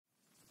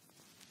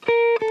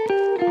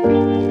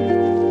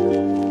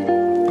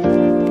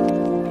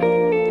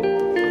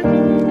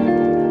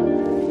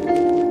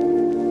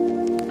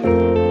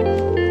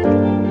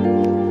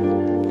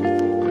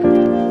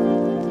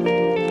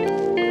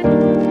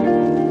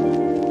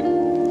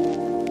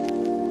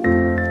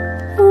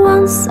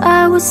Once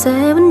I was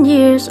 7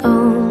 years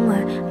old,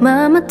 my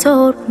mama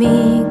told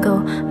me, go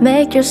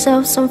make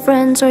yourself some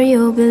friends or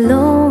you'll be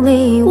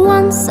lonely.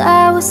 Once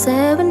I was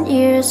 7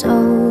 years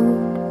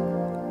old.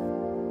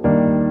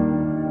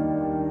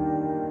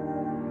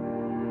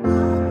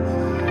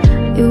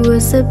 It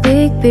was a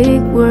big,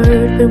 big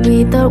word, but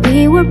we thought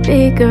we were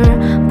bigger,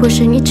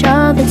 pushing each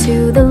other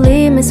to the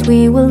limits,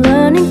 we were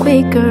learning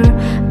quicker.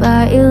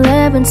 By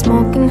 11,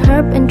 smoking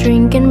herb and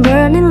drinking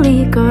burning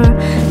liquor.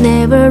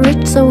 Never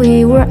rich, so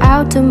we were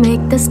out to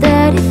make the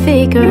steady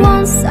figure.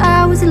 Once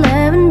I was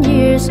 11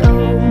 years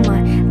old,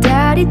 my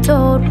daddy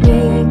told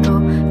me, go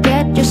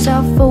get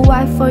yourself a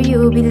wife or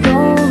you'll be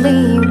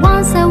lonely.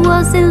 Once I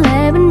was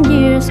 11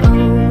 years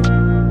old.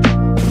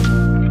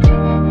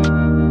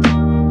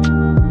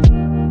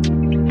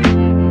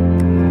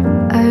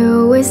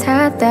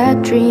 Had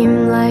that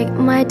dream like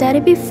my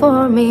daddy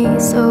before me,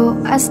 so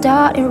I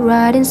started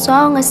writing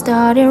song, I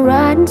started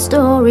writing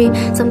story.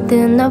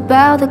 Something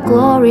about the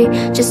glory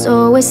just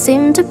always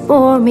seemed to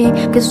bore me,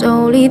 cause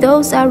only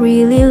those I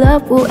really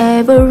love will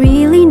ever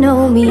really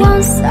know me.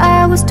 Once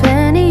I was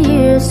 20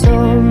 years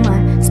old, my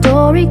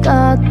story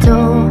got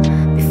told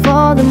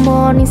before the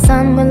morning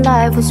sun when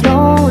life was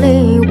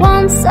lonely.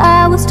 Once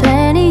I was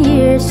 20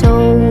 years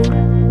old.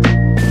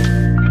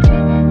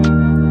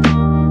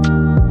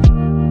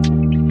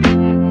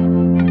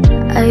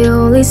 I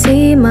only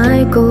see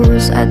my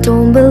goals, I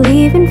don't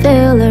believe in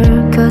failure,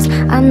 cause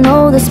I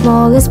know the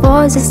smallest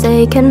voices,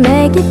 they can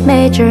make it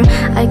major.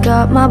 I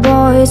got my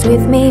boys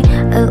with me,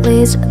 at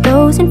least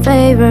those in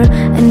favor.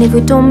 And if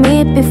we don't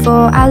meet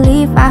before I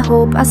leave, I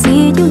hope I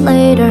see you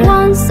later.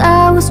 Once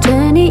I was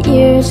 20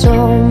 years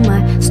old,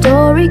 my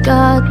story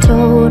got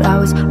told. I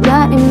was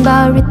writing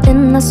about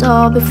everything I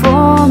saw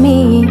before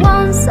me.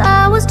 Once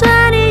I was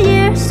 20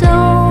 years old.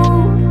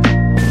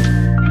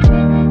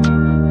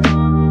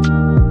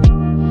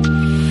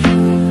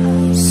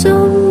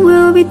 Soon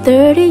we'll be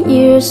 30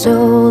 years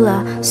old,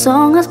 our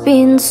song has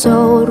been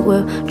sold.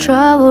 We'll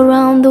travel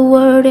around the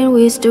world and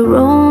we still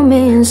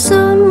roaming.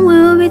 Soon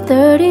we'll be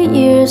 30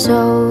 years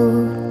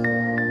old.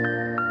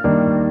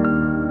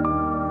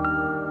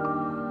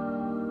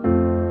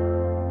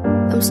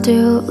 I'm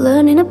still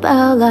learning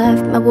about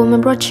life. My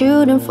woman brought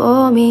children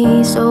for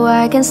me, so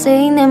I can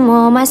sing them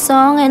all my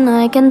song and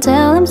I can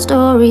tell them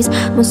stories.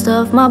 Most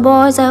of my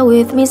boys are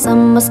with me,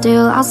 some are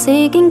still out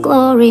seeking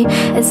glory,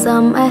 and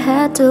some I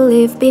had to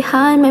leave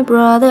behind. My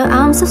brother,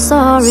 I'm so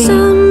sorry.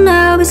 Soon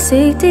I'll be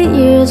 60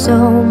 years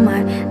old.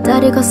 My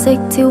daddy got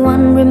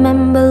 61.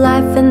 Remember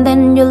life and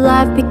then your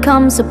life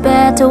becomes a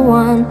better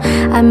one.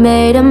 I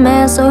made a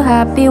man so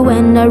happy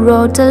when I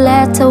wrote a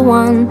letter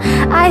one.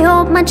 I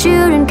hope my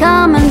children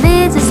come and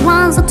visit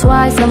once or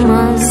twice a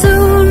month.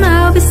 Soon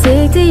I'll be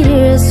 60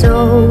 years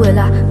old. Will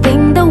I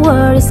think the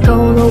world is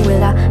cold, or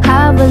will I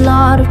have a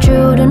lot of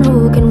children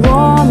who can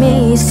warm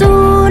me?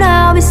 Soon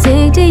I'll be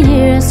 60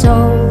 years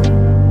old.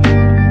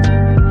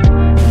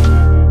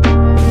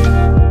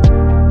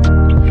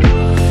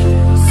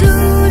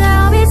 Soon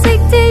I'll be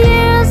 60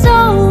 years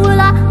old.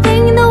 Will I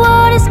think the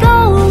world is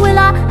cold? Will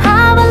I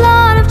have a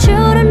lot of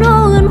children who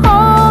can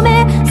hold me?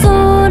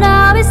 Soon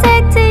I'll be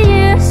 60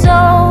 years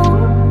old.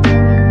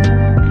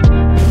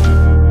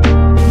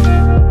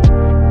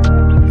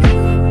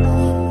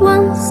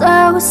 Once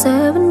I was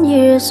 7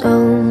 years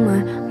old,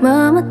 my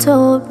mama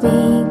told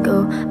me,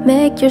 go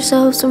make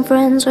yourself some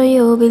friends or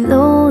you'll be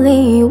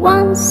lonely.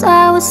 Once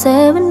I was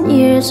 7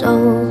 years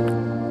old.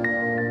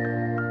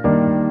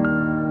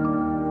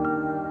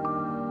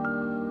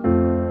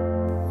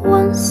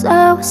 Once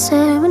I was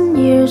 7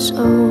 years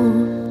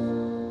old.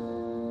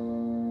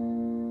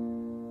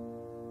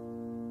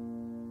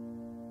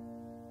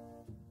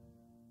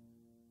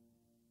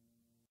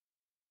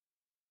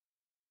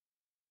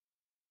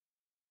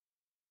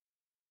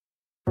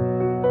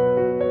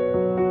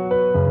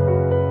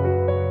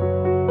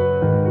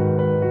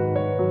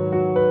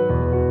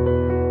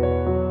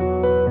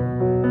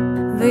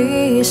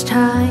 This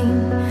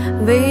time,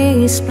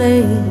 this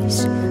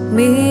place,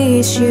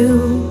 miss you,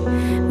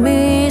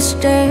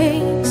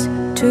 mistakes,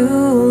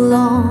 too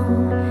long,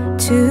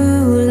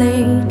 too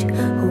late.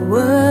 Who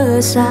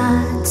was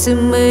I to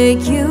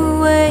make you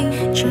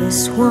wait?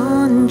 Just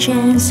one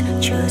chance,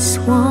 just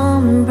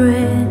one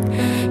breath,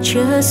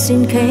 just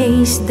in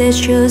case there's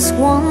just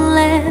one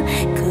left.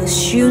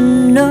 Cause you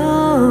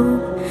know,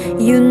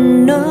 you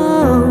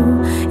know,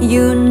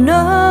 you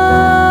know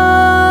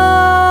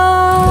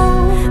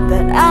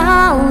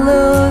I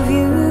love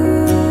you.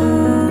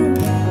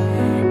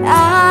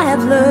 I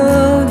have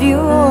loved you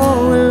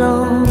all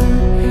along,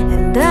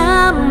 and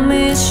I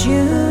miss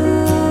you.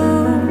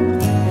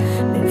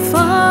 Been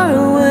far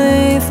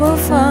away for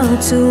far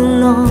too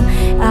long.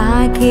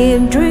 I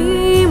keep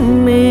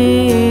dreaming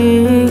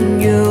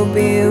you'll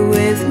be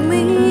with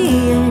me,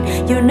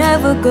 and you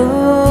never go.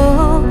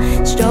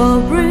 Stop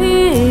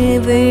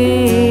breathing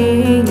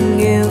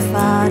if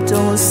I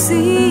don't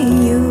see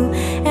you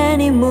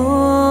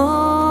anymore.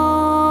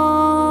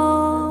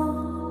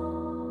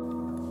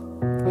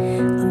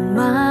 On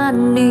my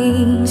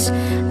knees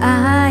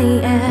I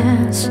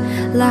ask,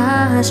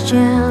 last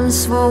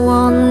chance for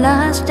one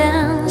last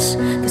dance.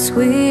 'Cause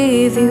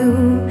with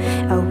you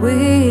I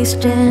will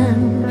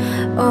stand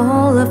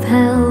all of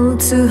hell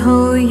to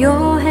hold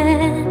your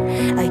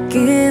hand. I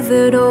give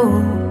it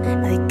all,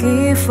 I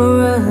give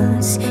for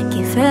us,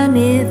 give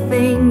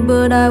anything,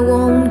 but I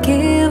won't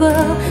give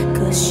up.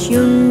 'Cause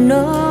you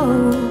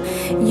know,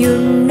 you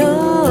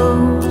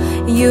know,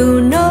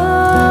 you know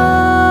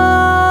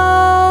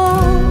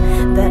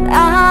that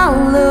I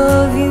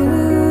love you.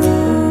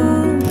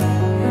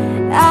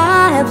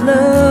 I have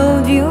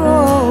loved you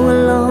all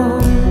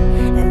along,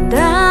 and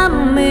I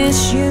miss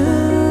you.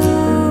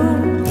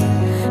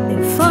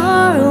 Been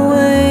far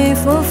away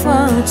for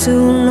far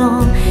too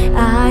long.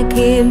 I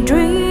keep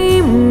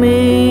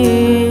dreaming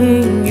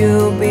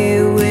you'll be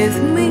with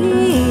me,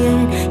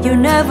 and you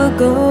never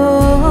go.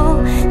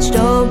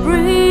 Stop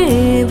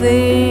breathing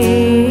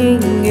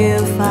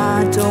if I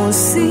don't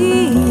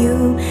see you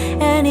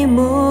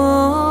anymore.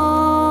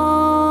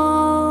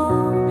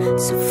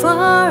 So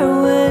far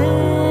away,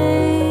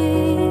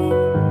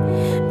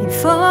 been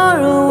far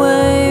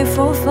away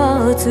for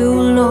far too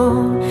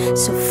long.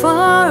 So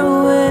far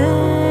away,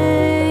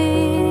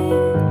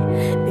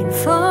 been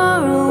far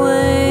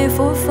away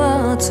for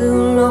far too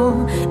long.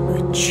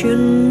 But you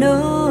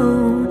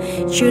know,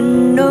 you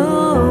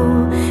know,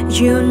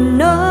 you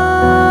know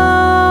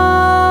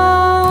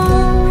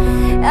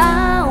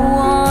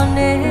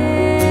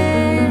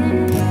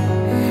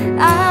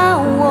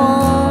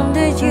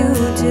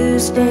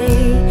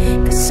stay,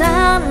 'cause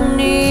I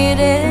need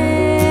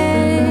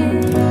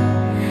it.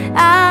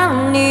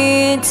 I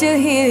need to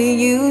hear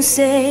you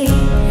say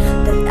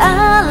that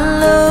I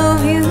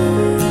love you.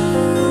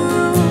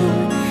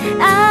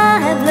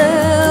 I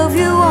love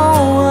you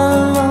all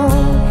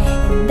along,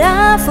 and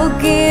I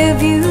forgive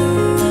you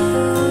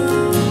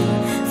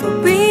for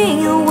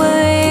being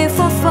away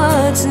for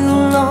far too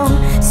long.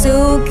 So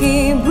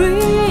keep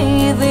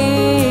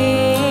breathing,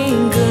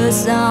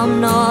 'cause I'm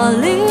not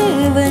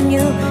leaving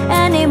you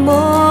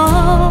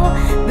anymore.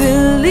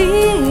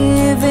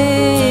 Believe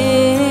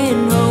in,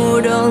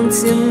 hold on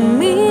to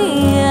me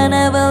and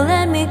never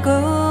let me go.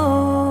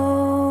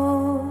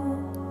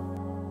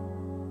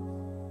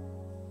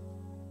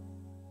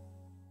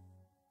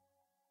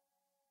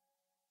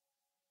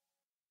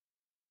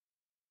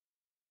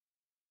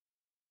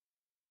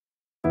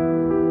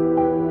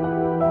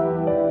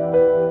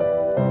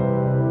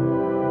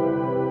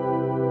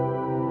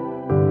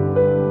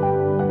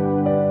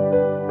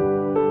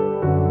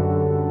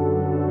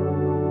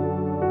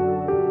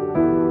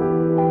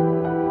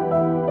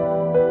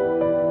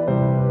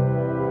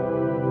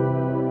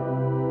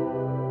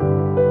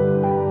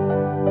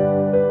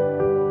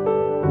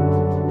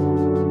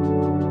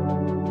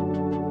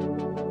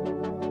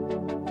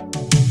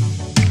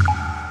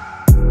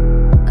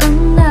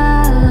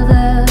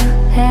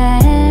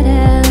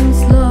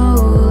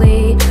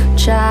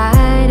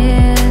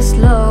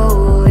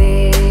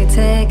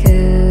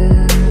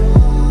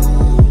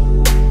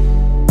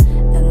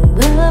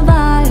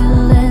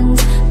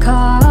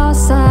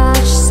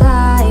 Such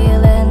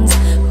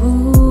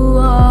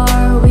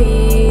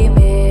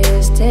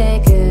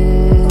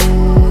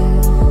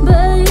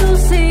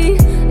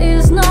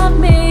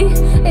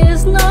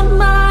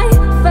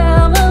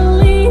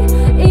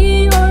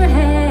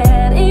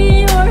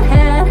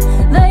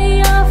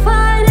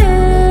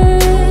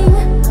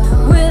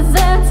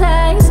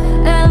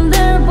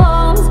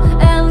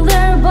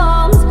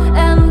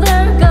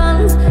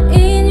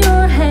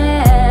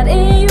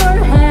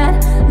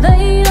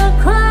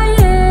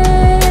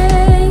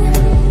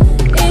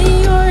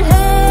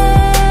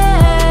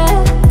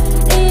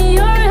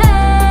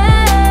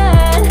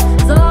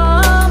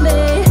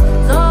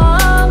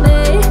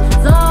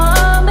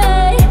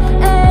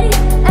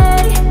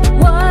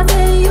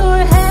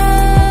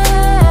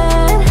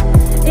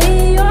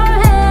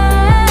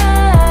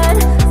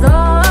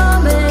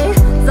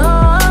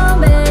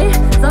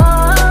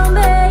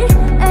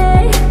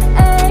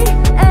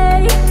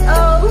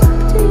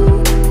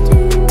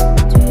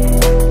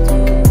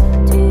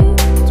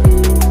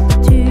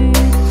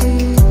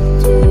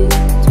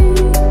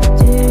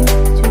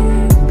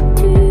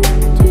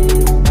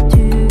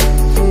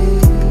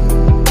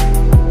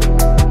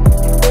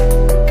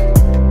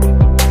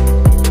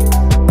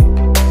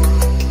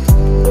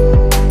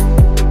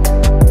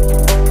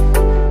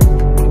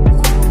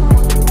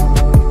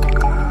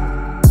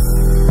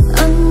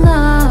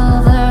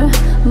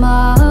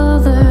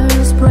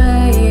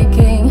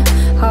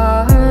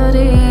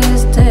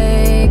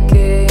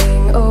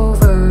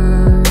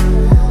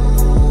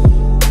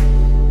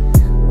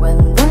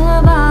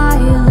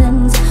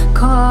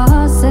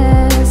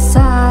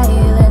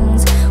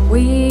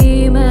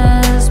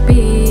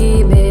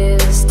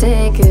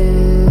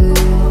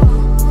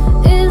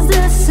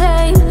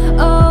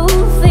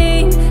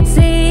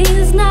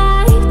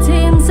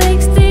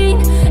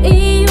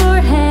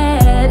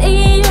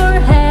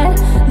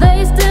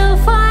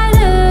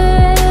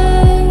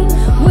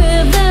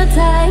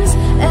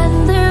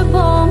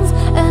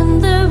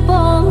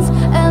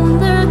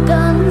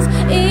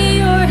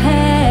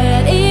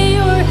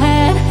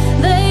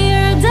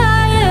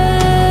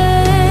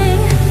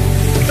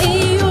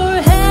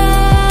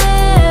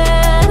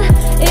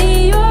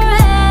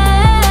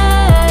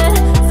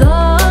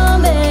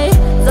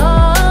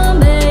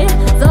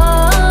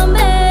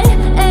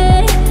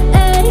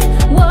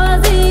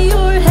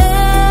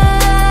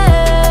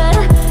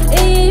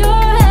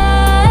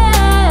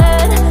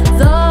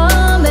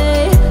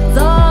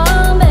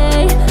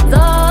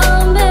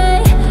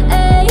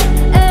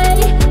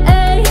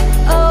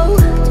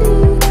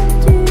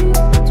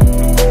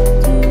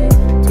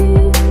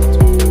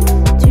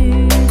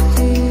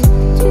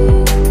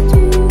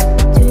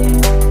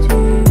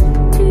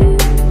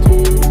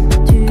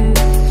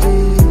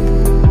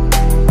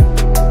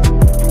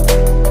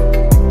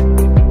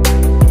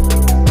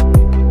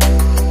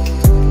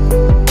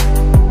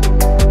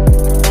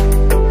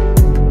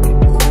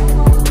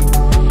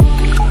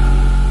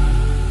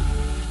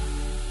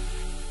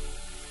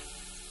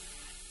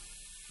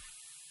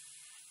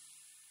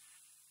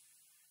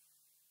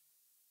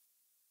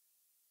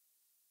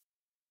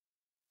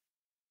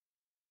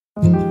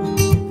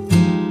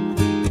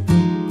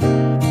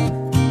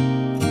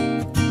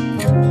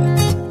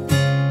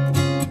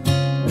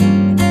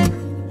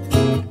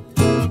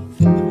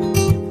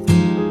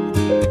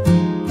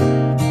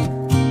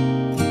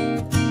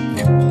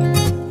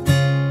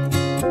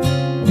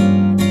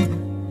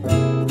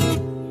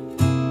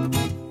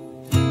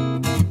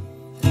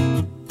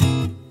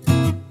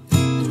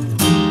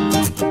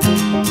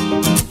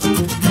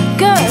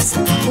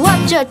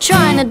you're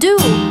trying to do.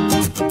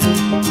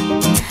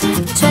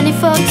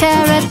 24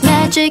 karat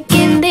magic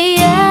in the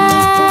air.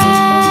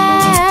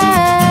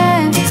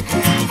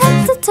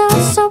 At the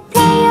torso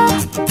player,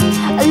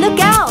 look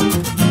out.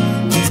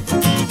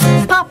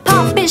 Pop,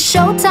 pop, it's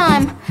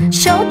showtime,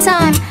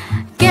 showtime.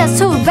 Guess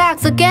who's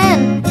back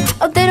again?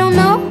 Oh, they don't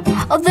know,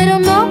 oh, they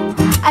don't know.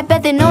 I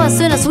bet they know as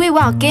soon as we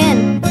walk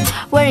in.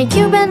 Wearing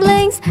Cuban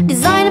links,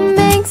 designer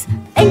minks,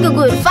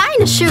 Inglewood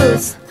finer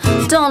shoes.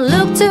 Don't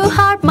look too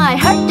hard, might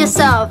hurt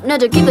yourself. No,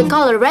 to keep the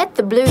color red,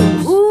 the blue.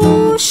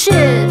 Ooh,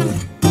 shit.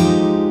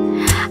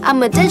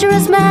 I'm a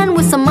dangerous man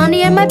with some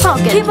money in my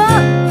pocket. Keep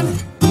up.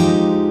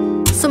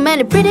 So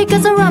many pretty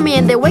girls around me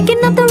and they're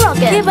waking up the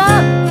rocket. Keep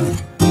up.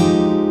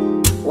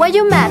 Why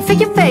you mad? Fake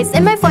your face,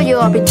 am I for you?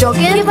 I'll be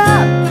joking. Give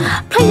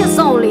up, players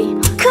only.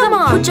 Come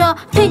on, put your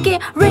pinky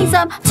rings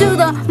up to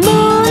the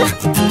moon.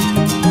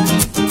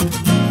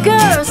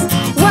 Girls,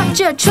 what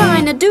you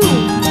trying to do?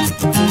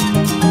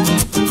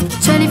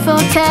 24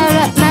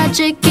 karat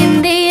magic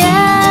in the air.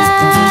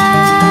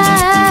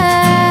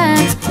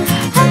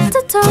 At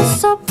the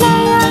torso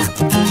player,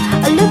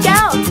 look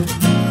out.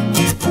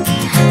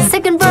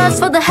 Second verse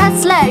for the head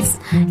slags,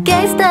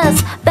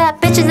 gangsters, bad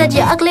bitches and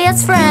your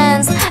ugliest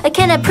friends.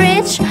 Can I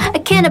preach?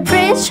 Can I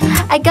preach?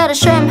 I gotta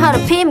show him how to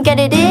pimp, get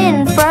it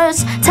in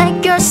first.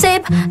 Take your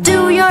sip,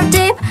 do your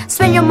dip,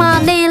 spend your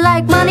money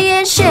like money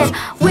and shit.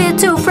 We're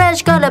too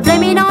fresh, gotta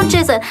blame it on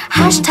Jason.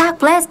 Hashtag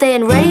blessed, they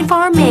ain't ready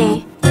for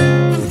me.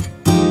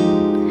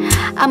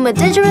 I'm a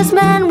dangerous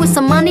man with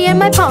some money in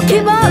my pocket.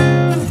 Give up.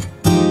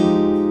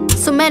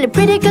 So many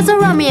pretty girls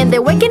around me and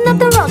they're waking up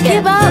the rocket.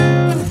 Give up.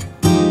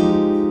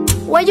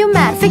 Why you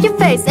mad? Fake your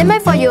face, am I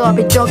for you? I'll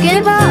be joking.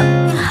 Give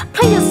up,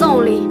 players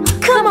only.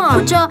 Come on,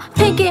 put your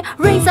pinky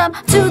rings up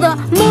to the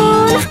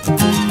moon.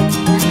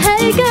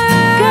 Hey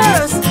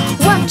girls,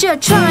 what you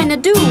trying to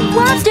do?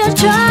 What you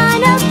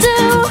trying to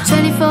do?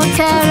 24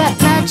 karat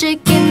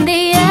magic in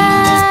the air.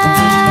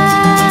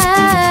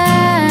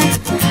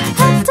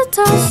 At the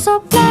torso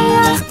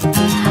player,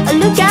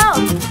 look out.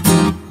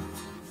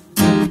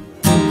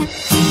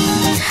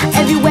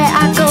 Everywhere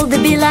I go, they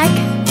be like.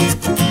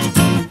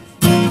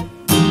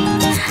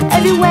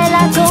 Everywhere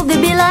I go, they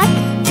be like.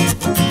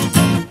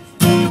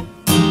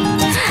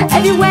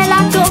 Everywhere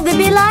I go, they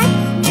be like.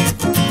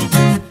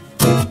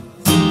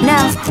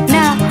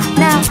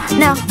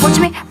 Now, watch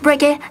me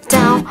break it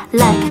down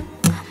like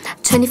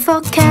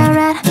 24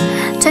 karat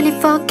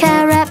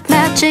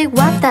magic.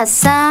 What that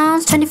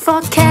sounds?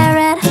 24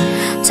 karat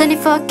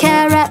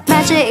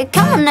magic.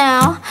 Come on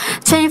now,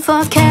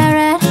 24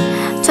 karat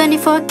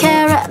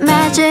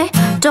magic.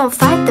 Don't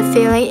fight the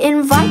feeling,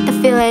 invite the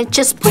feeling.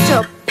 Just put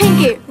your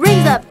pinky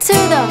rings up to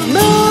the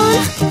moon.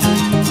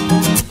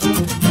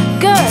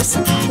 Girls,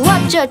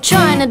 what you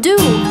trying to do?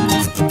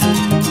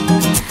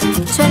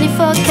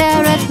 24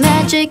 karat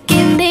magic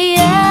in the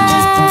air.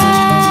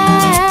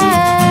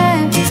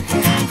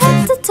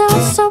 At the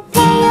torso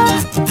player,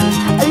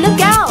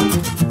 look out.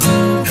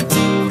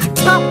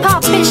 Pop,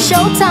 pop, it's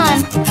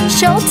showtime,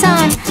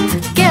 showtime.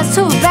 Guess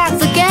who's back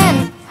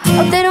again?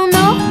 Oh, they don't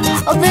know,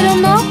 oh, they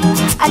don't know.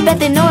 I bet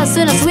they know as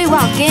soon as we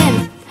walk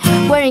in.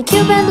 Wearing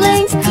Cuban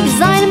links,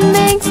 designer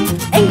minks,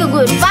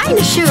 Inglewood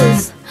finer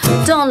shoes.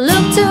 Don't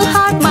look too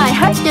hard, might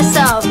hurt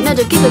yourself. No,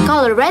 to keep the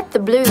color red, the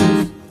blue.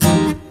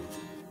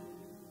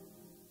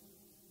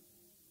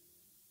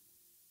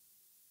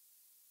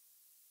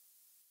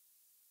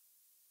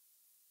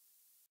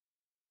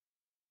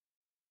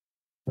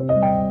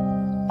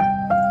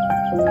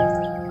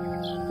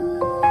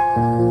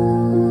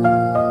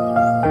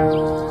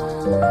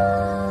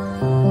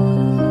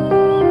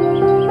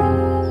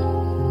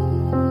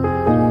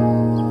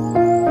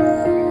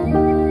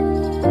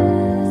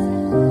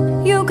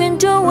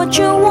 What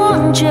you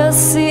want,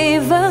 just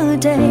save a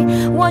day.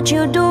 What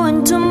you're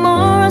doing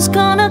tomorrow's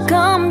gonna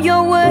come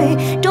your way.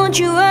 Don't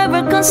you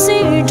ever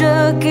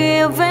consider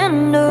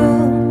giving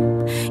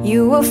up.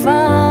 You will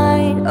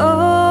find,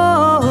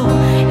 oh,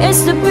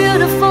 it's the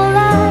beautiful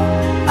life.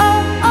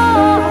 Oh,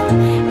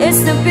 oh,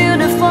 it's the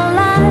beautiful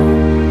life.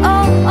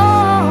 Oh,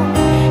 oh,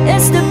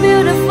 it's the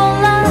beautiful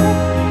life.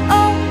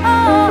 Oh,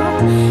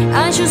 oh,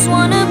 I just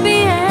wanna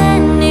be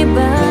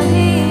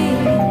anybody.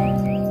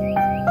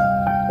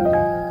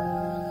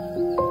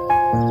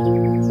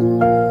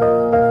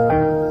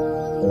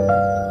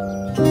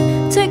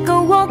 Take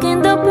a walk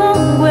in the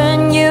park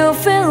when you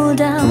feel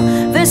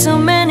down. There's so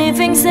many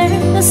things there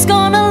that's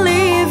gonna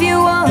leave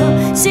you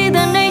up. See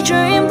the nature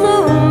in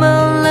bloom,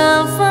 a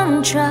love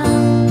and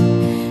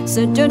child.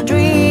 Such a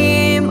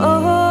dream,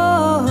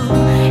 oh,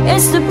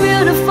 it's the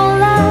beautiful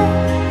life.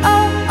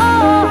 Oh,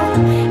 oh,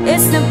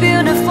 it's the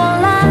beautiful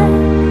life.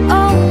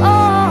 Oh,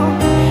 oh,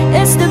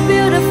 it's the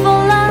beautiful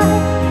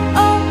life.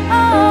 Oh,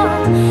 oh,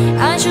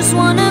 I just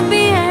wanna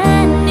be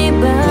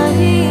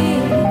anybody.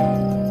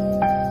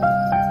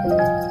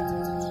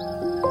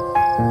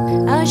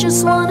 I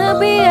just wanna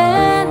be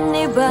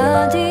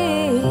anybody.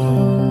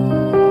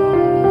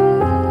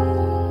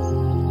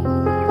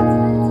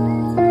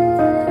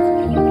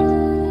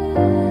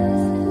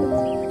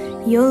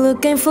 You're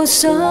looking for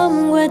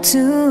somewhere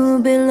to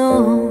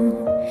belong.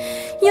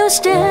 You're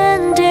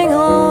standing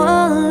all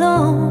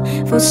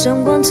alone for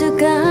someone to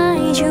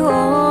guide you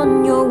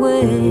on your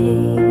way.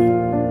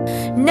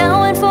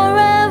 Now and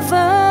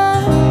forever,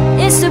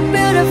 it's a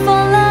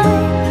beautiful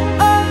life.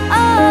 Oh,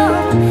 oh,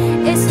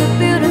 it's a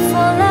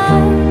beautiful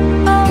life.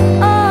 Oh,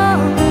 oh,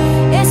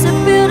 it's a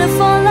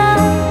beautiful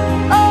life.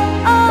 Oh,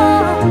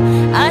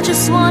 oh, I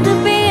just want to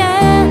be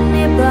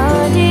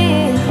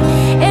anybody.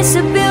 It's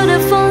a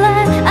beautiful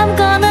life. I'm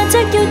gonna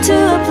take you to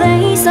a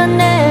place I've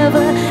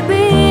never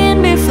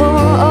been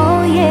before.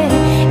 Oh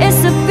yeah,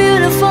 it's a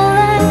beautiful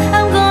life.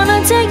 I'm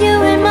gonna take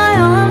you in my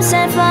arms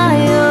and fly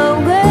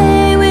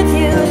away with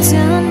you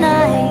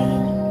tonight.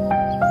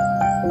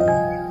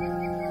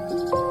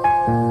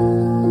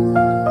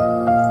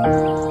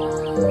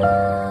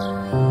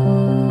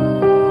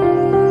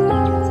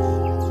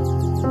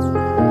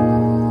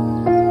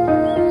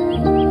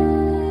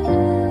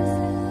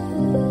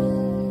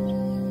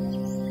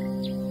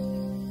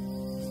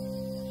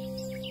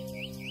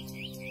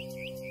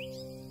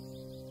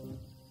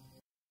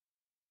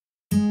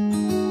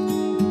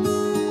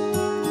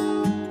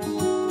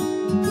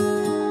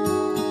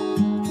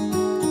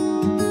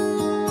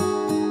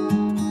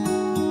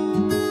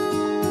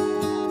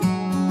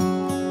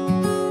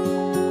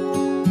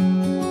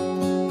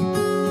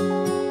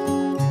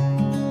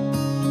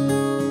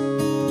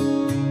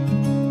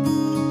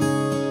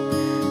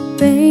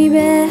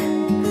 Baby,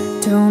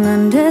 don't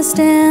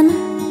understand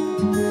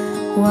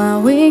why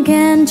we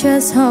can't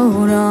just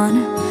hold on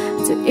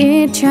to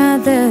each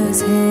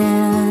other's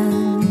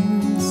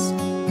hands.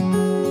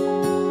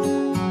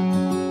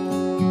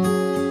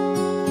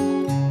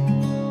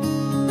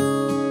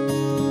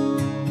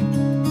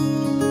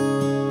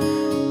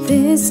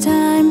 This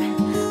time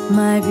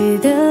might be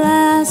the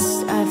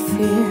last, I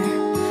fear,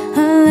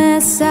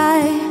 unless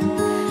I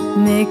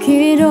make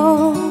it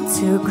all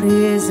too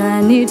clear, 'cause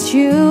I need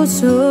you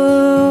so.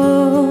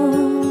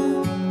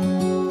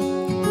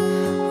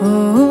 Oh,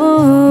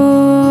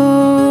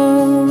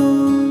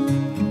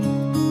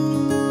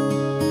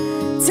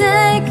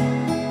 take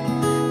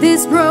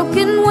these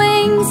broken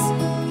wings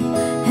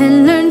and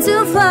learn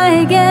to fly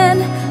again.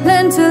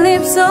 Learn to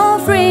live so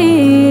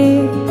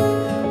free.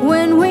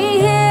 When we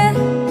hear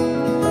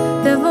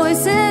the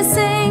voices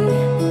sing,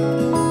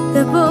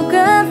 the book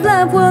of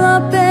love will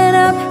open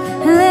up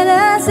and let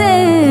us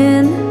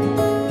in.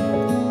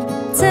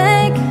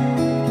 Take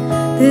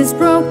these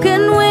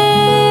broken wings.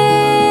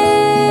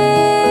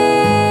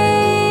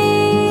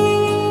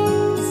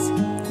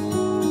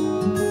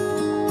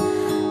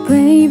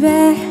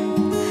 Baby,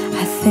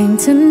 I think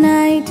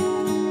tonight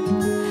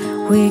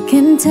we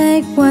can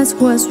take what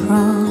was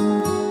wrong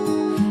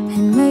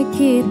and make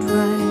it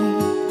right.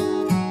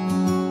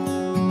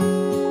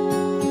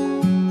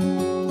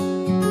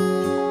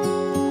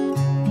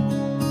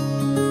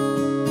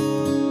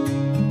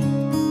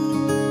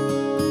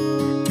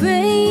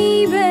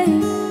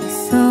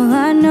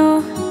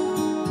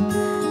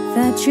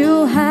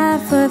 You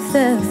have of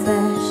the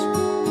flesh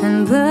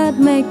and blood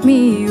make me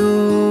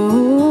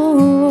yours.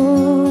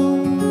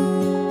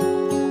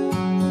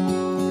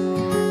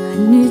 I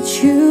need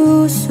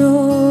you so.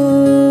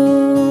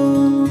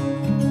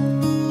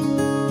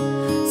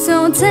 So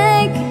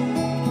take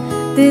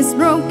these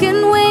broken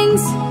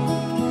wings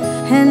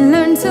and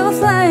learn to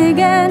fly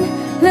again.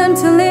 Learn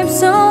to live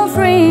so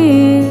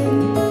free.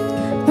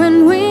 When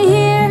we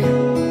hear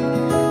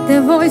the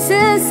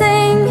voices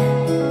sing,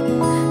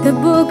 the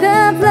book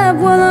of love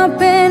will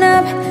open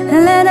up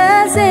and let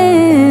us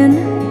in.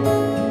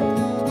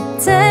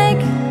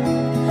 Take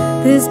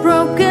these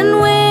broken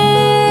wings.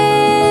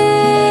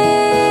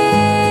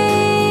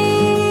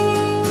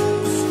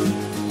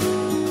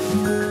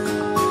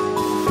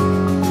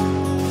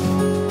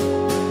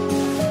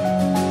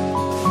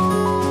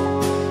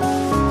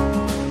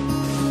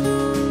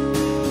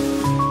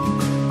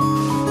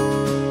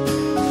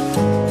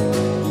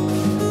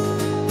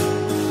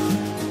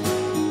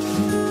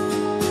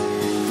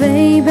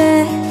 Baby,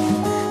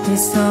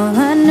 it's all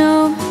I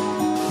know,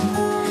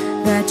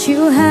 that you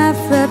have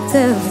left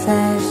the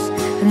flesh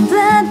and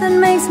blood that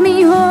makes me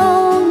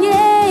whole.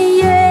 Yeah,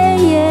 yeah,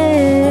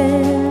 yeah.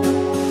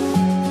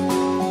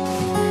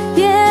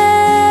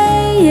 Yeah,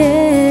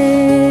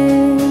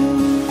 yeah.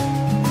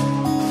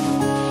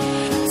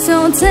 So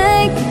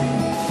take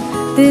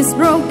these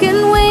broken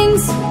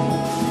wings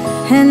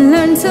and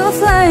learn to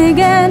fly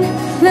again.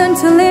 Learn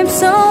to live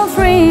so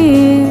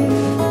free.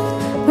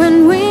 When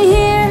we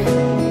hear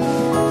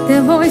the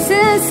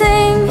voices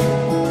sing,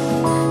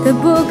 the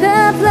book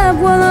of love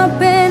will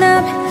open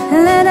up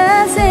and let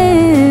us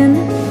in.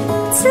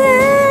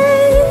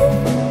 Take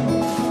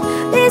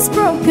these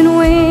broken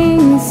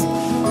wings.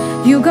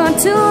 You got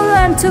to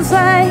learn to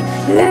fly,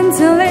 learn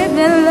to live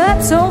and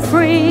love so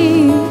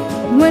free.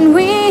 When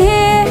we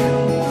hear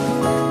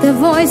the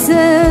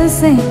voices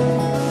sing,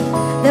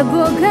 the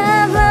book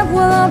of love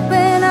will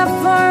open up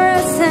for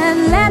us and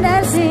let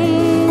us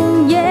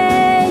in.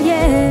 Yeah,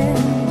 yeah.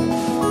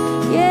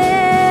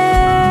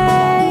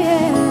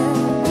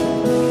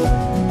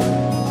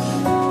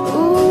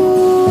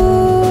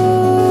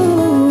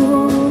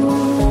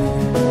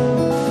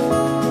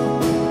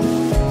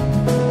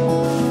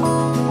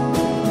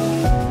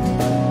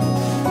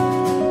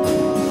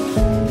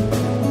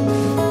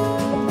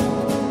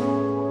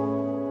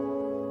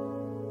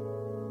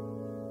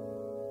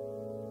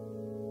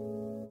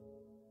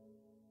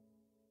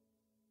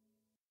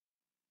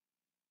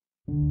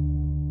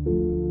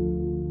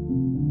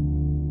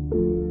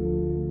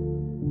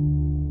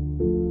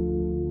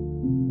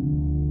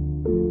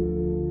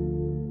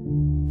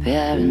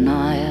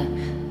 Paranoia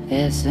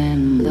is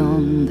in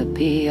bloom. The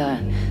PR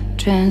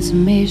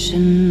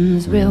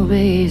transmissions will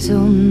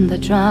resume. The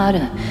try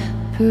to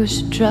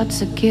push trucks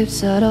that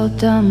keeps it all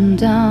dumbed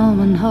down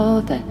and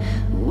hope that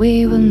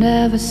we will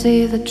never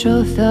see the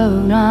truth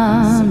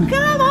around. So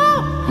come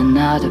on!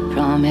 Another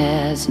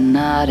promise,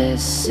 another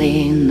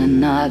scene,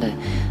 another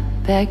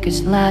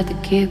package like to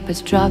keep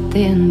us trapped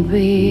in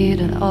greed,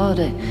 and all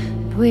the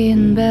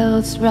twin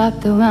belts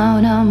wrapped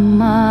around our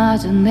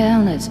minds, and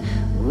then let's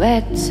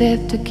red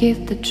tape to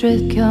keep the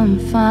truth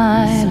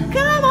confined. So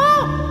come on!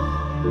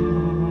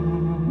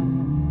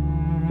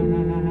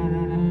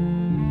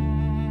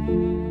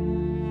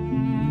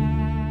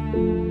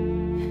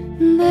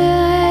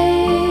 They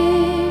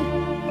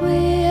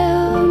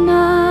will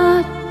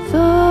not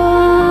force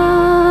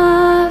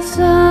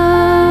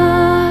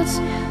us.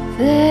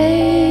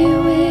 They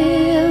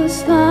will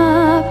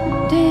stop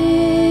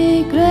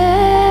degrading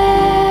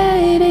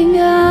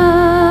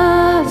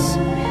us.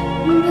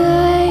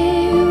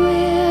 They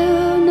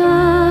will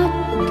not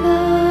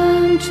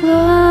control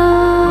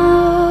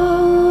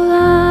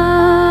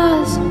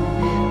us.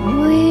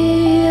 We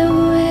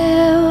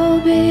will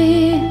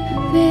be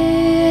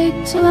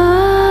victorious.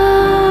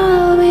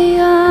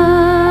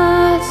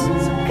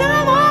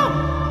 Come on!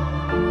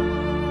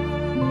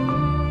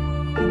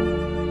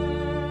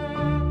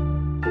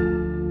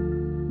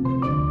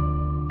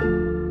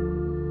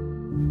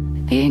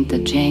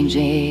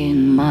 Interchanging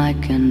my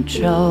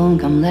control.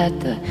 Come let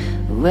the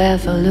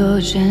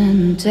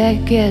revolution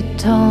take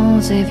its toll.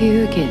 If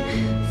you can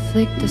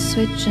flick the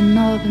switch and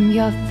open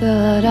your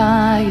third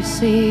eye, you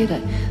see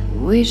that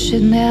we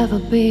should never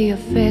be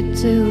afraid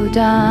to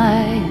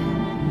die.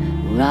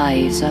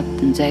 Rise up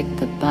and take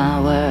the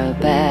power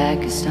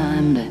back. It's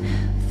time the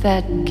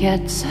fat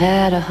cats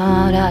had a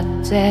heart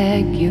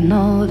attack. You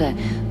know that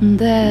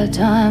their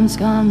time's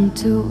come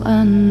to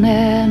an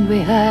end. We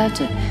have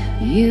to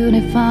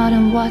unify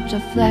and watch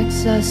our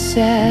flags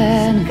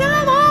ascend.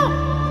 Come on!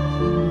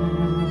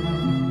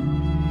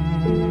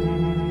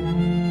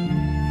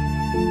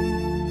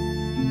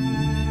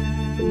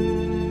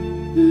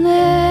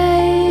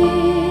 They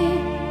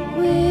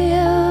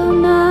will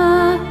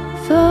not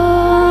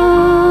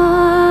force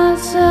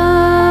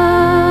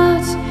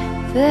us.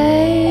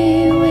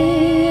 They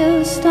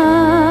will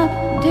stop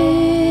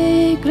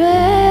degrading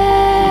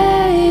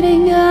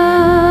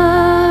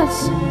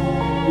us.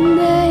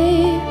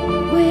 They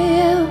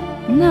will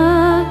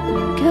not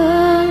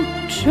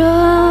control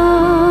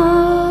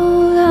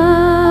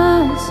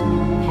us.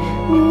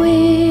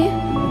 We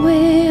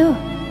will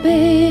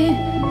be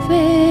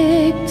victorious.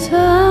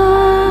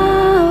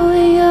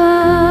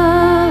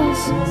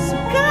 So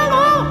come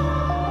on!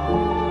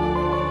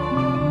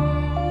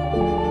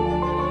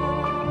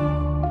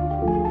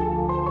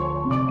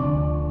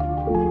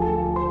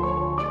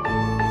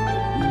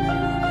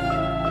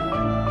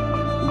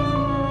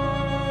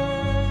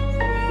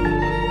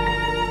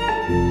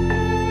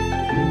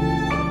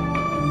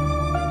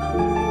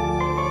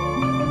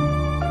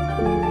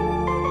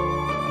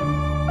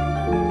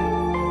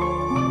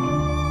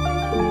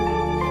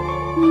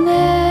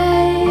 They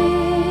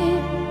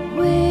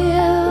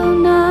will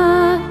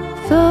not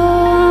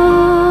force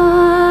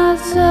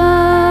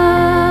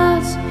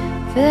us.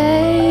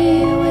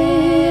 They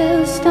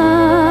will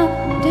stop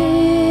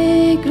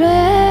degrading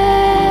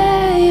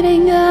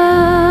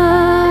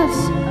us.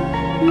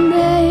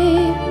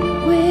 They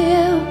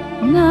will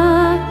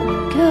not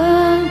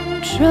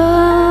control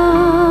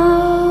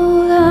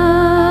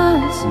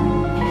us.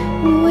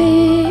 We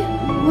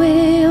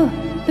will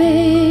be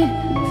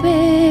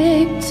victorious.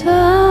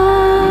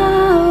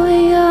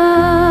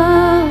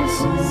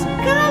 So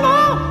come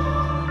on!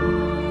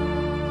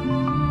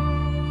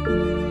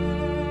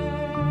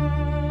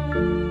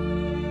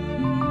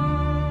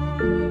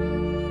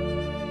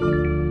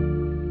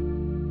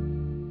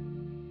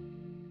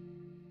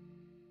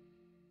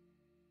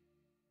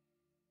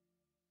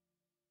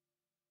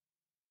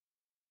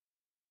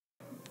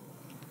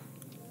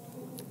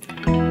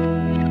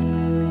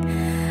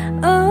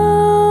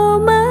 Oh,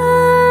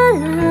 my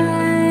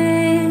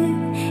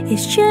life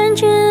is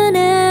changing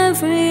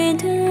every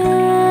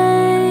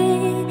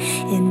day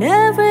in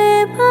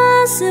every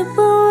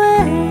possible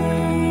way.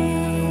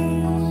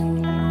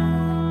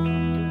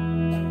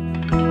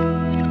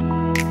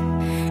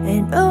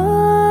 And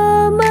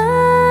all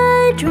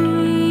my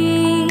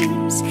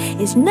dreams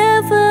is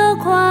never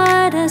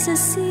quite as it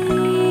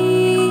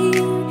seems,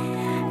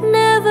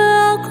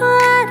 never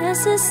quite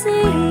as it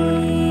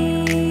seems.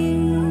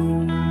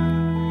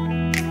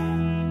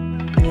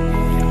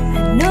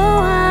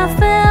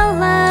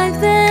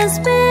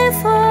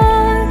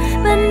 Before,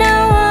 but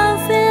now I'm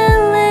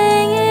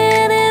feeling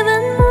it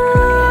even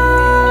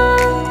more,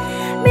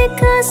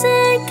 because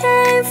it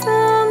came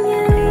from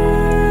you.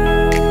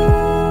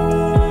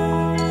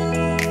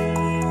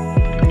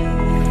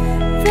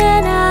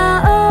 Then I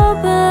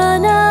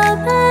open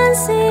up and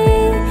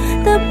see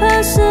the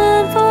person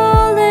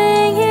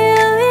falling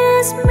here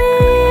is me,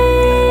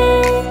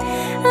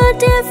 a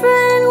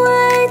different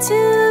way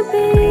to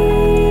be.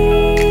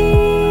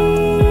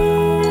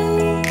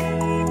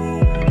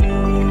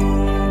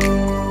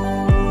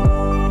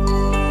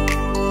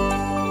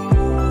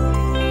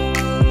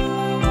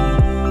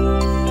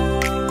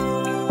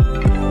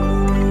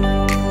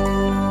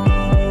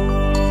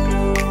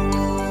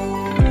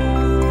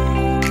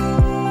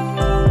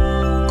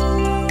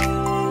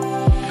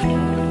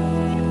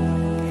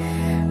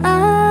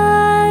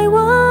 I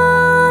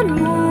want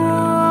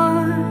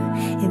more,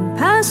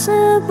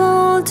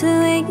 impossible to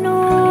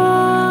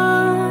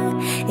ignore,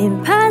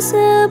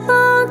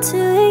 impossible to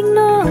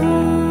ignore.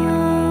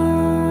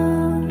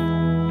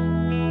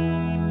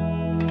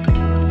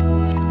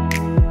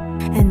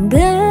 And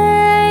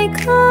they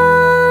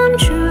come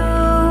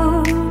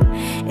true,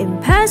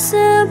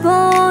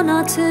 impossible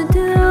not to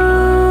do,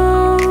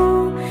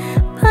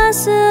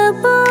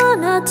 possible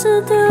not to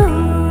do.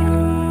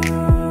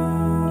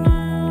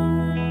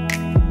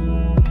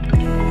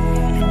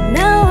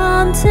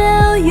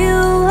 Tell you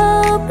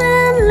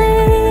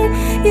openly,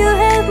 you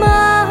have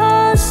my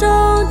heart,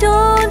 so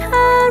don't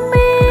hurt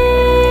me.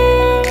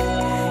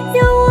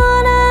 You're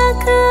what I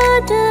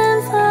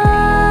couldn't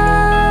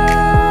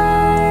find.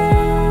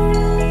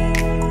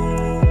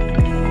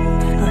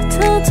 A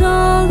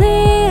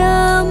totally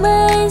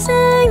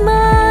amazing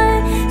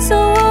mind, so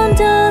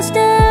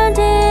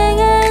understanding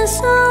and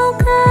so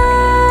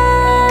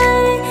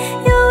kind.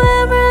 You're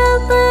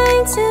everything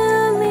to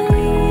me.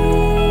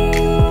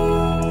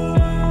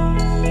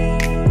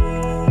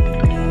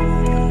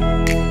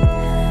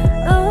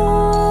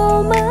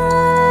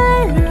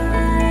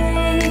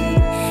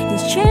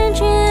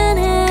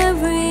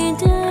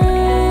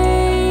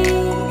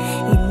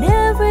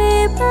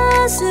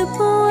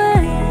 Possible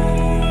way.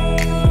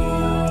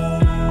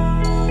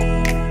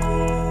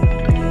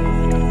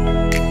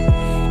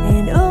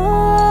 And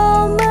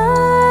all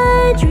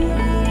my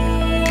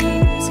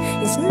dreams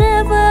is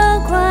never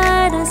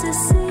quite as it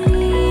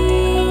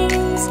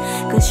seems,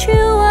 'cause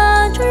you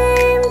are a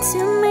dream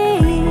to me,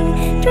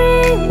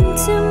 dream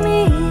to me.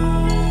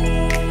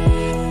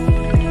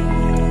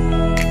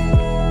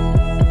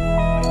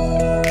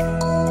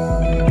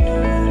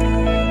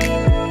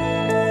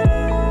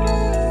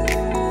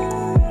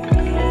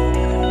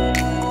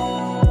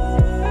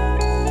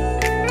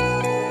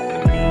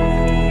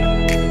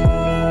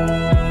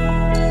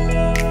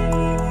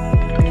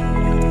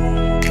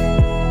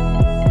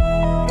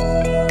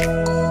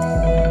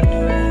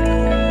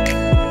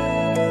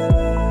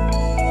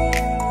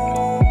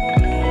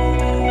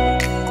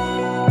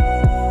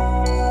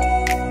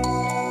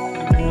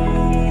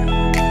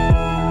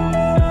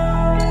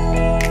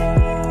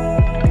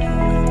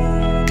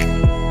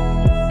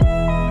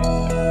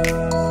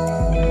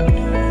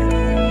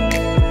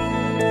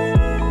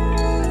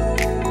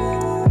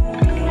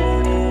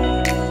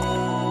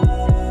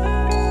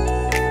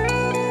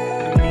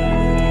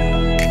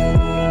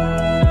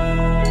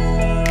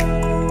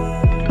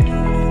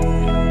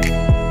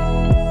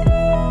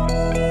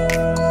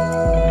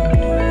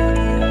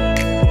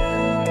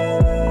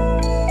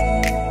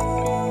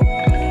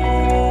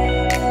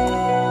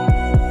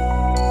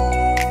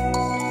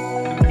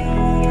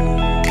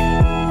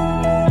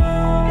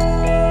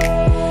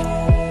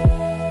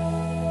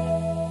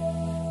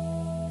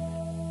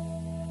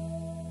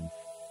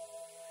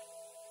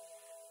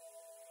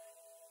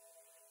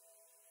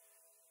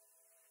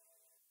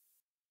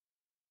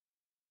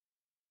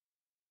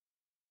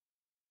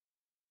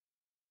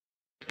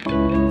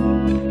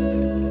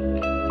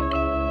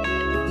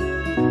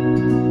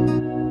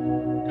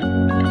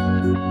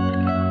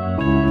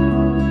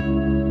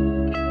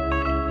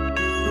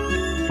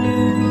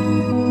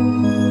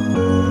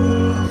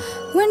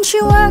 When she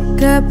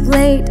woke up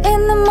late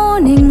in the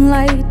morning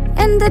light,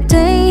 and the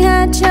day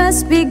had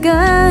just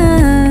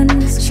begun,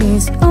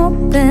 she's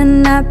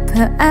opened up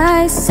her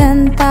eyes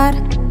and thought,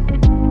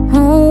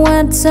 oh,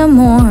 what's a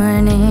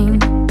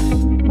morning?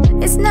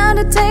 It's not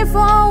a day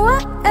for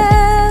what?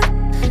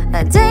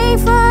 A day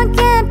for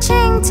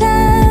catching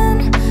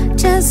tan,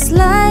 just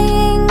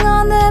lying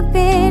on the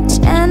beach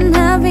and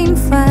having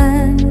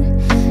fun.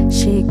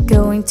 She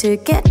going to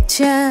get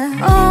ya.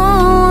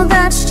 Oh,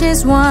 that's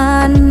just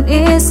one,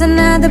 is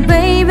another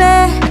baby.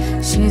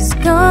 She's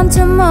gone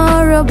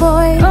tomorrow,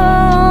 boy.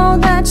 Oh,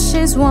 that's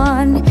just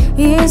one,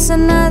 is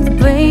another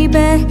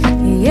baby.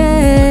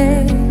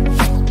 Yeah.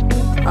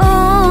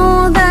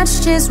 Oh, that's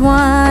just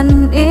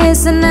one,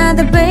 is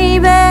another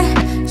baby.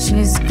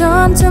 She's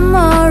gone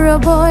tomorrow,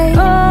 boy.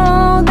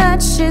 Oh,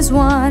 that's just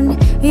one,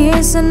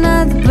 is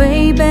another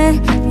baby.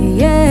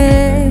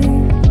 Yeah.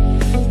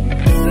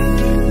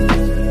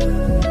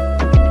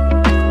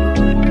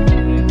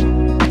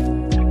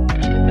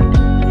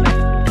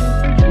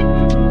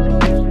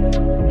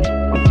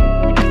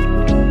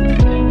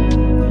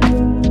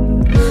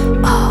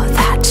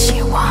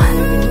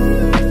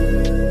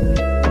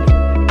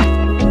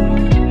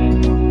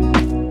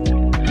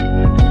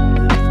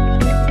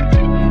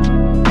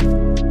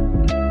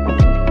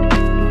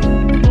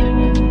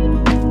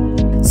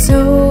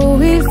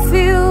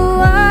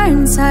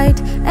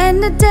 And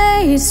the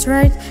day is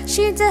right,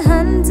 she's the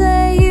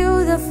hunter,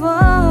 you the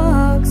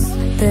fox.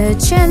 The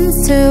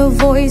gentle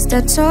voice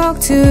that talk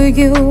to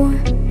you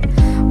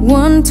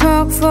won't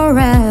talk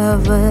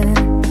forever.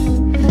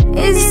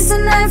 It is a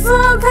night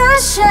for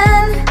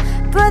passion,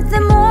 but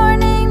the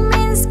morning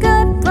means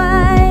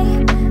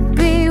goodbye.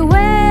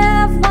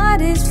 Beware of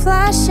what is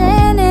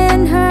flashing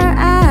in her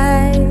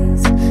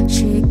eyes.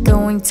 She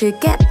going to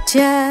get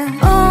ya.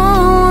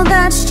 Oh,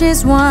 that's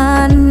just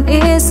one,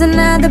 is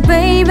another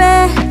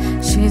baby.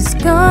 She's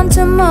gone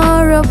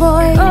tomorrow,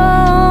 boy.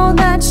 Oh,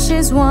 that's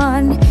just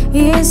one,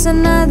 is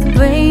another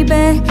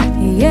baby,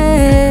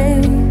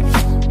 yeah.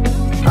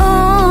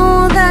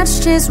 Oh, that's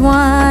just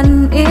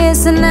one,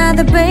 is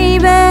another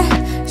baby.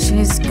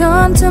 She's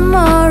gone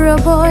tomorrow,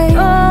 boy.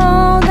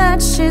 Oh,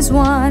 that's just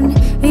one,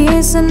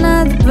 is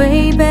another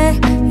baby,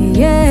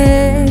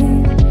 yeah.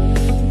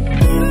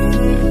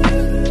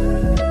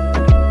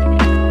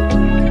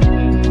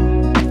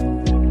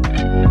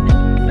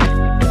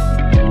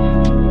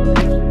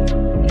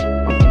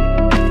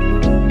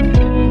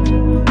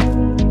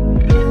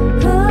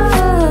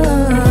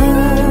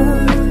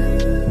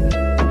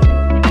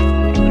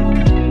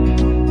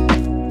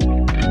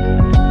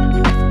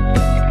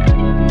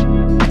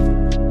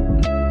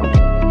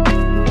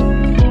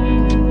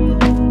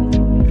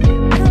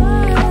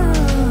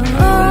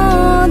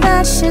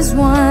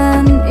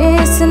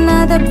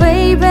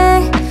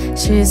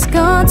 She's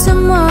gone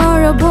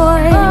tomorrow,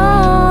 boy.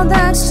 Oh,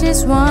 that's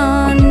just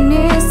one,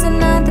 is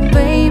another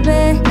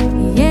baby,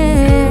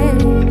 yeah.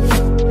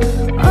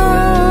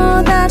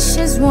 Oh, that's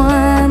just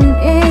one,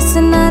 is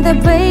another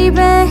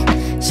baby.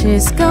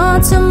 She's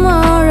gone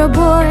tomorrow,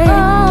 boy.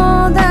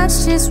 Oh,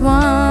 that's just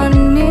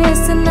one,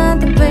 is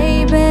another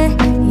baby,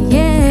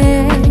 yeah.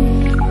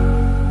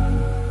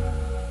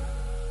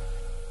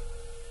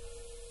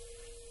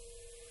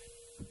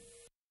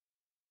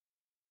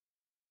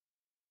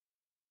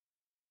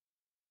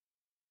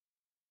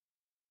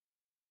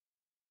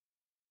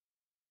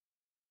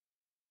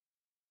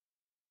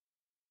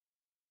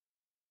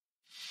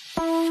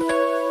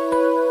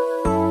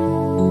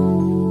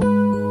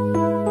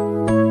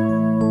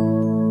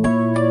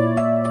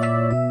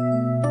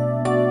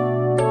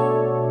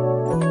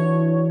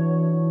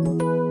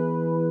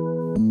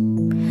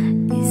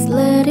 It's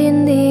late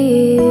in the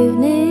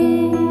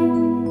evening.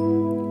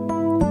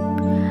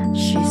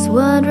 She's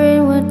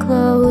wondering what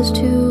clothes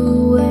to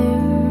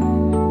wear.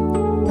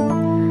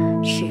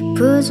 She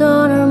puts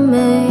on her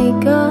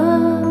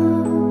makeup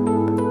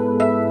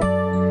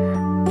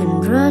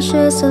and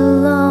brushes her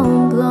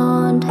long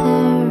blonde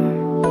hair.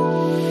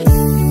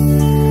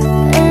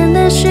 And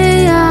then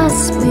she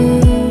asks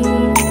me,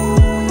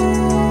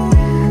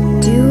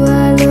 do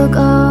I look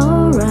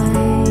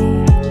alright?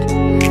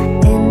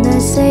 And I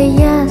say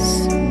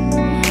yes,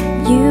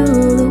 you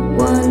look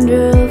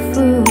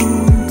wonderful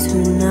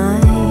tonight.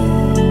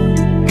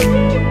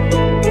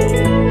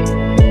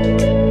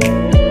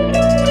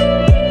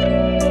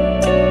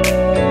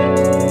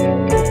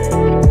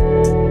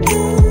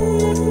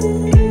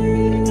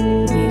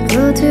 We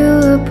go to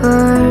a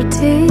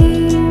party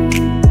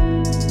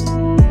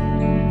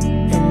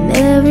and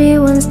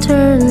everyone's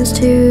turns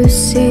to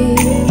see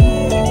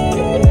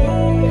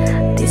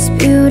this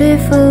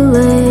beautiful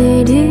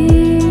lady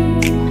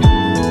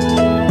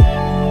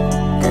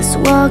that's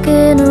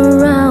walking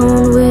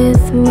around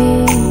with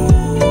me.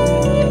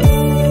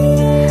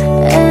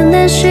 And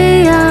then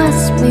she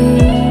asked me,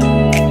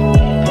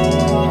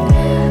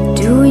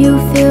 do you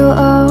feel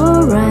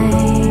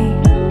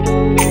alright?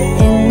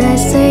 And I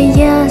say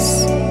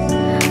yes,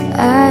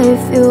 I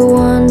feel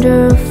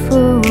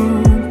wonderful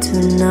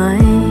tonight.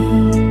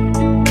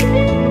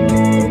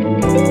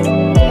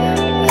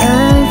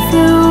 I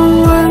feel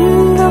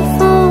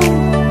wonderful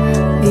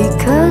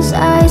because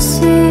I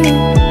see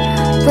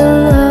the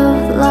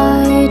love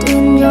light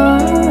in your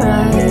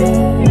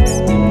eyes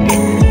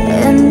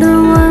and the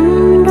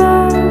wonder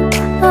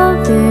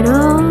of it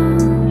all,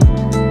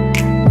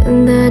 and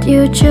that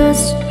you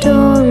just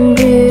don't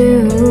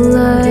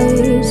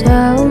realize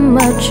how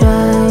much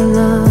I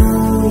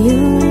love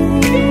you.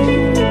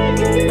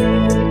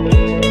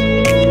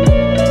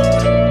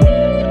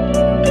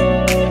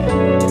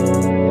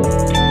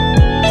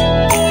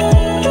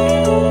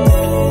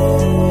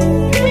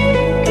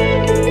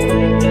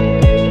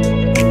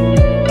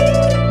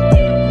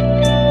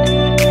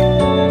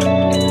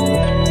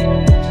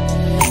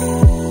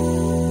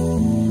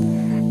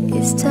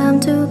 It's time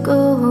to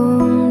go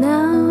home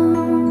now,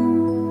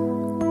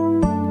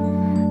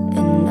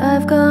 and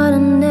I've got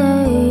an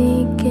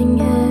aching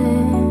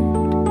head.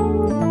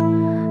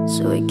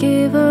 So I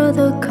give her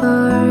the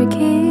car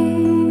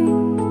key.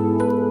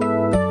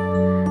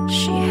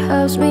 She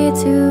helps me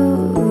to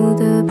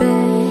the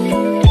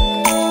bed,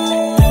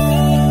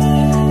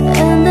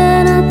 and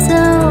then I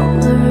tell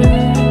her,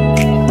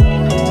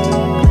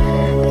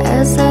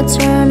 as I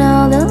turn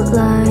out the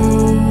light,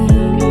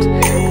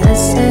 I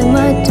say,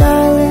 my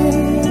darling,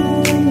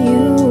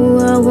 you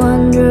are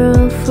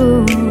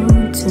wonderful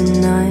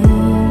tonight.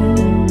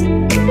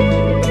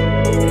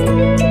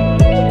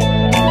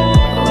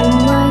 Oh,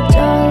 my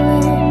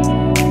darling,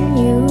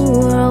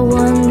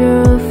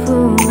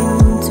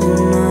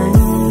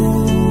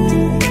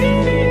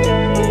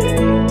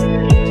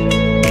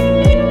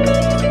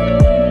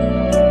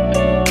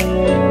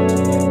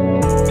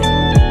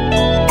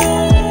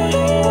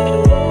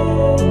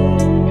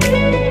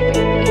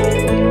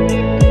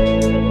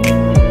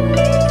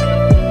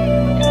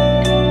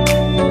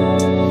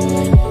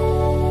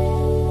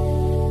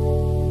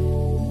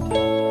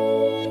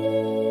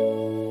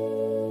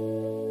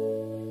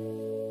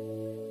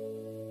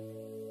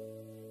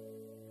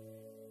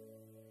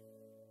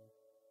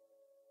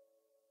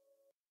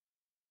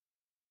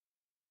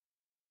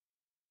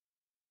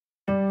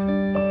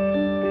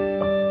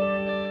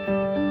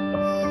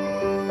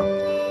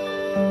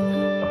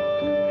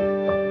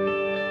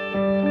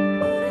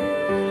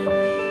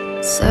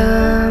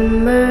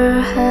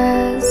 Summer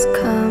has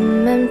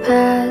come and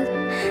passed.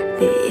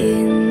 The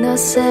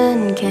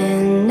innocent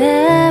can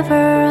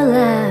never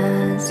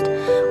last.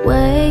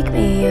 Wake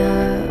me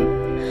up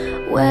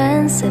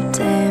when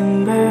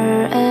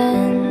September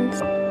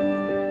ends.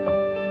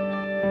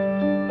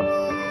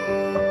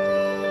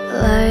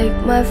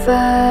 Like my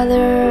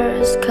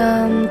father's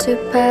come to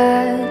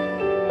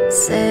pass,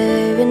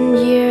 7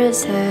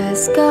 years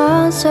has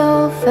gone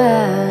so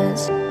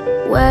fast.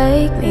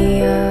 Wake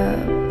me up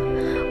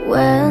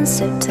when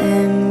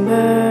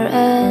September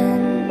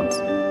ends.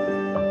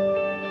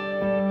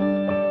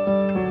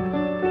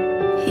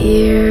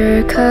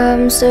 Here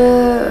comes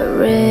the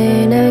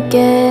rain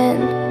again,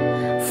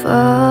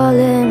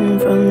 falling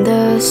from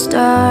the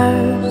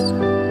stars,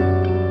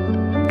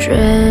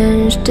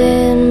 drenched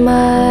in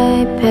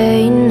my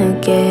pain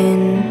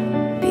again,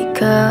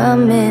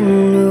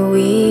 becoming who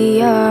we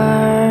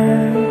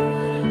are.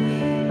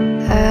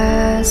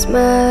 As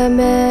my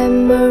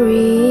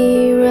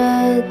memory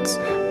rests,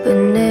 but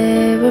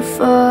never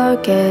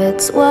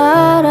forgets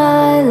what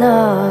I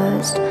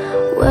lost.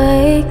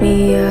 Wake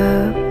me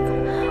up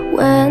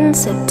when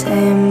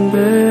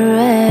September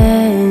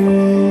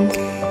ends.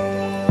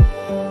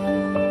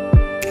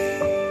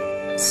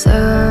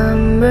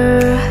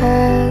 Summer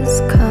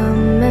has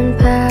come and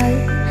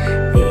passed.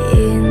 The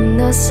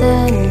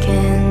innocent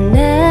can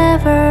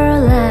never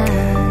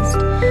last.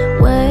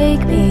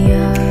 Wake me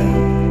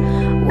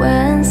up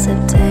when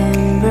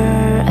September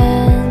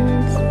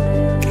ends.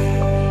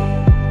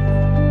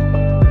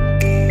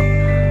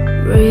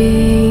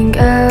 Ring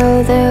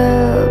out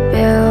the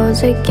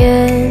bells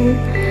again,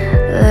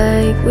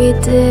 like we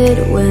did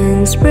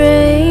when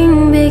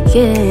spring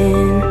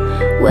began.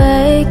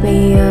 Wake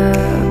me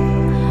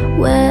up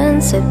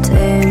when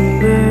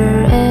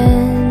September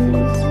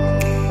ends.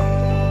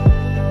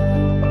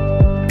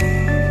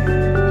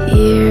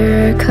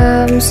 Here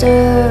comes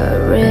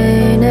the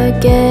rain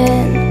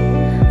again,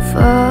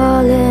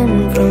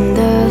 falling from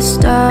the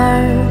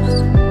stars,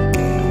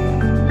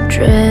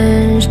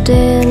 drenched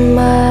in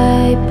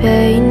my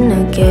pain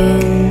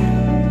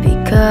again,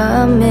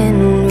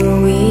 becoming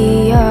who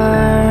we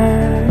are.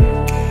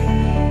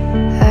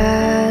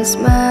 As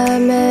my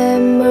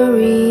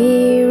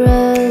memory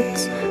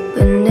rests,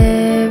 but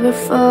never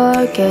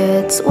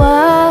forgets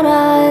what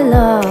I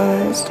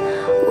lost.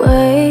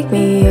 Wake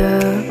me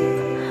up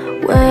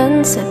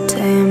when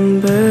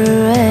September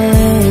ends.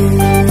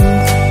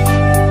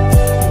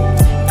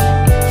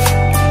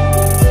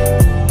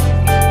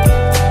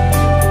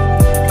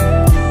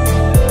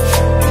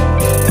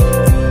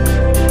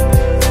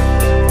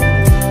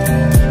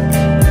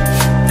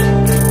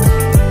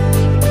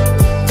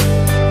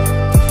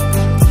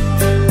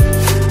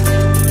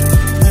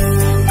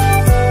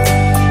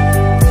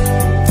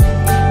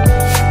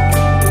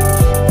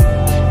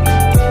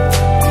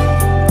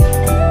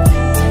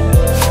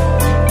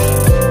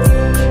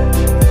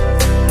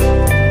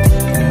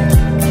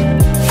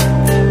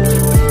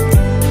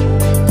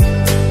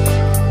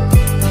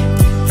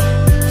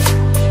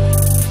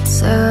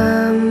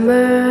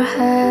 Summer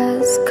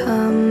has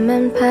come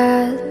and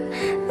passed.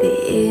 The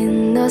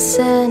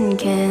innocent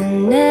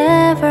can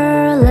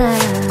never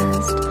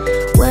last.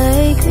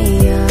 Wake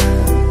me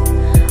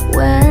up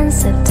when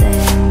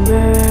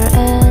September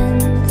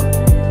ends.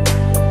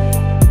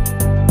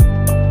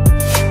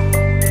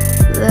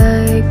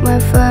 Like my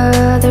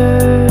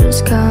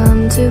father's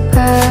come to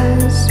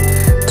pass,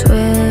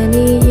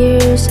 20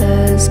 years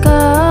has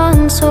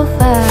gone so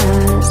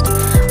fast.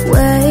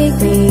 Wake